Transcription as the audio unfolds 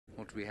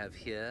what we have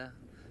here,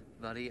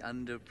 very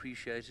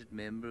underappreciated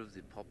member of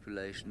the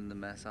population, the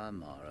Masai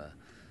Mara,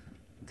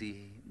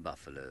 the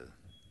buffalo.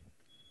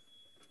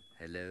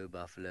 Hello,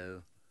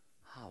 buffalo.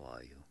 How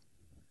are you?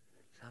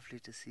 Lovely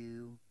to see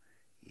you.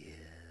 Yes.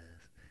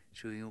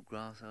 Chewing your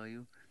grass, are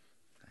you?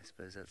 I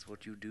suppose that's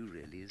what you do,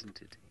 really,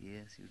 isn't it?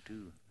 Yes, you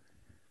do.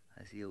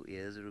 I see your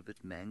ears are a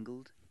bit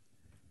mangled.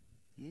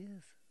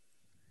 Yes.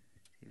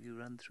 Have you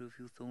run through a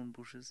few thorn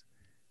bushes?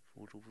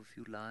 Fought off a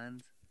few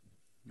lions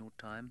in your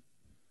time?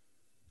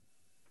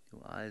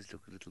 Your eyes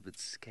look a little bit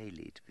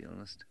scaly, to be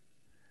honest.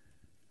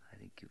 I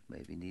think you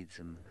maybe need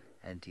some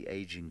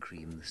anti-aging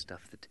cream, the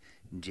stuff that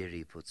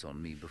Jerry puts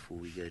on me before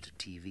we go to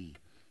TV.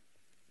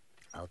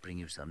 I'll bring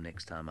you some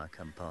next time I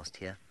come past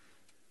here.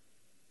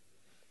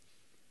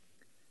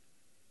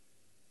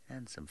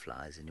 And some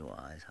flies in your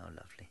eyes, how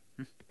lovely.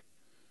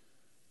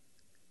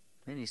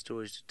 Many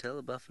stories to tell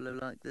a buffalo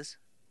like this.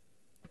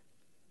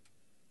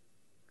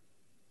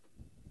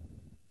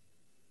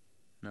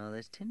 Now,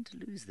 they tend to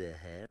lose their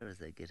hair as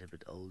they get a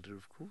bit older,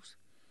 of course.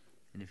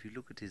 And if you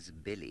look at his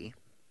belly,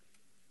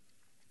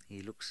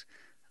 he looks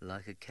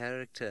like a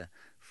character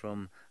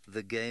from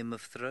the Game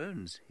of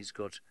Thrones. He's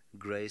got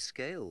grey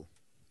scale,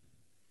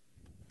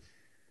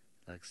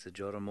 like Sir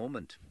Jorah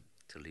Mormont,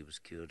 till he was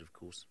cured, of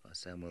course, by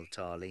Samuel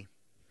Tarly.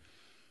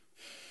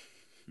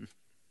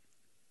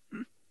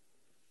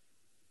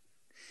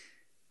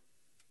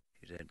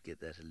 If you don't get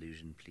that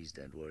illusion, please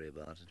don't worry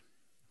about it.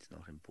 It's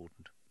not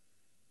important.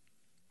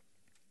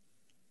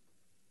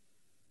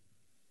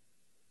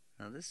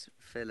 Now this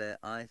fella,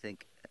 I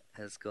think,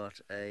 has got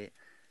a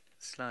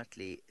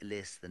slightly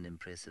less than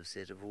impressive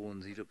set of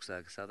horns. He looks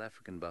like a South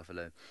African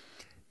buffalo.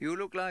 You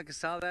look like a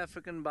South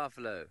African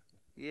buffalo.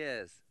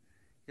 Yes.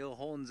 Your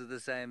horns are the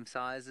same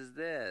size as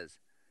theirs,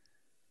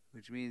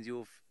 which means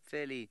you're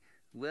fairly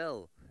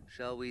well,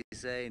 shall we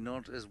say,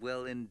 not as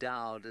well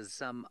endowed as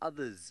some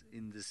others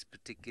in this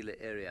particular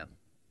area.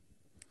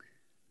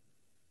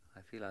 I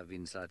feel I've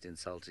been slightly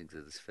insulting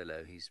to this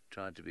fellow. He's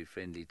tried to be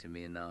friendly to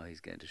me and now he's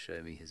going to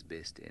show me his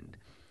best end.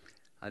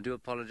 I do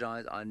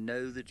apologize. I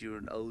know that you're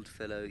an old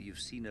fellow. You've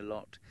seen a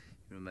lot.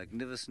 You're a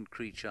magnificent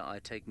creature. I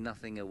take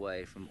nothing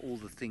away from all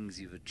the things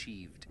you've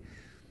achieved.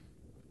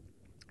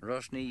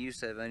 Roshni, you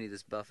say if only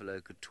this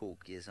buffalo could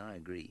talk. Yes, I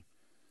agree.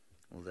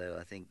 Although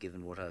I think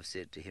given what I've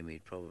said to him,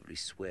 he'd probably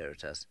swear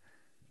at us.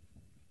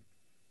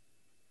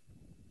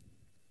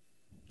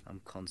 I'm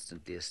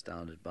constantly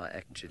astounded by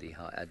actually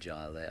how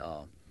agile they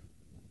are.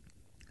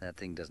 That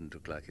thing doesn't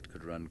look like it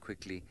could run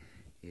quickly.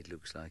 It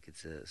looks like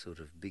it's a sort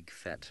of big,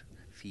 fat,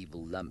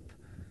 feeble lump.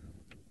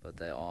 But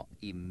they are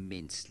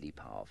immensely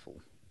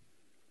powerful.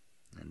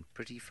 And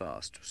pretty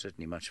fast,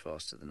 certainly much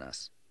faster than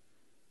us.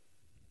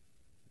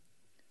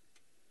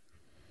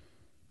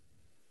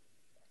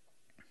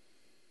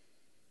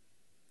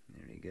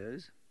 There he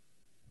goes,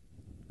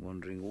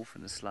 wandering off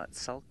in a slight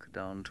sulk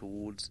down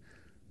towards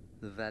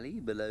the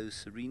valley below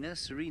Serena.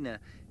 Serena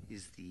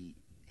is the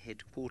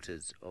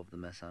headquarters of the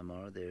Masai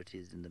Mara. There it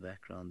is in the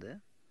background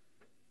there.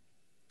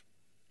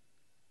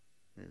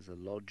 There's a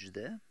lodge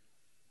there.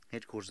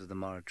 Headquarters of the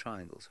Mara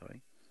Triangle,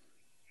 sorry.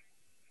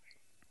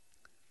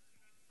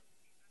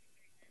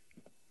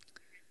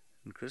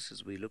 And Chris,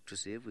 as we look to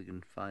see if we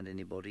can find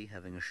anybody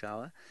having a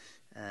shower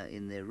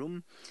in their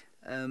room.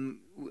 I'm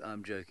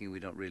joking,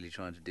 we're not really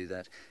trying to do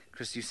that.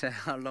 Chris, you say,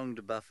 how long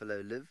do buffalo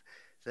live?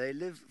 They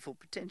live for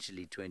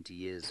potentially 20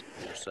 years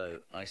or so.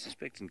 I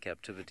suspect in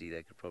captivity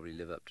they could probably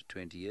live up to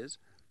 20 years,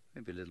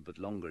 maybe a little bit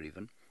longer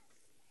even.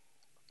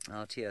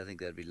 Out here I think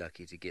they'd be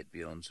lucky to get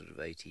beyond sort of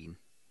 18.